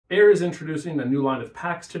Aer is introducing a new line of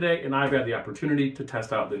packs today, and I've had the opportunity to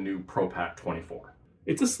test out the new Pro Pack 24.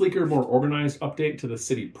 It's a sleeker, more organized update to the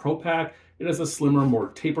City Pro Pack. It has a slimmer, more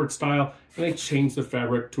tapered style, and they changed the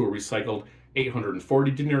fabric to a recycled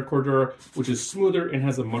 840 denier cordura, which is smoother and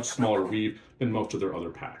has a much smaller weave than most of their other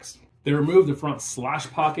packs. They removed the front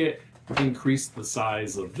slash pocket, increased the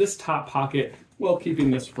size of this top pocket while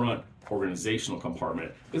keeping this front organizational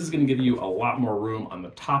compartment. This is going to give you a lot more room on the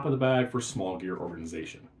top of the bag for small gear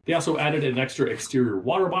organization. They also added an extra exterior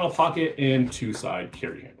water bottle pocket and two side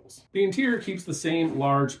carry handles. The interior keeps the same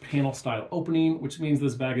large panel style opening, which means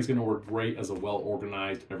this bag is going to work great as a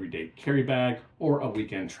well-organized everyday carry bag or a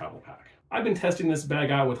weekend travel pack. I've been testing this bag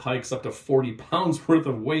out with hikes up to 40 pounds worth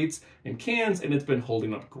of weights and cans, and it's been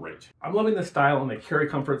holding up great. I'm loving the style and the carry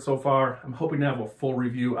comfort so far. I'm hoping to have a full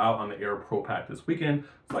review out on the Aer Pro Pack this weekend,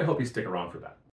 so I hope you stick around for that.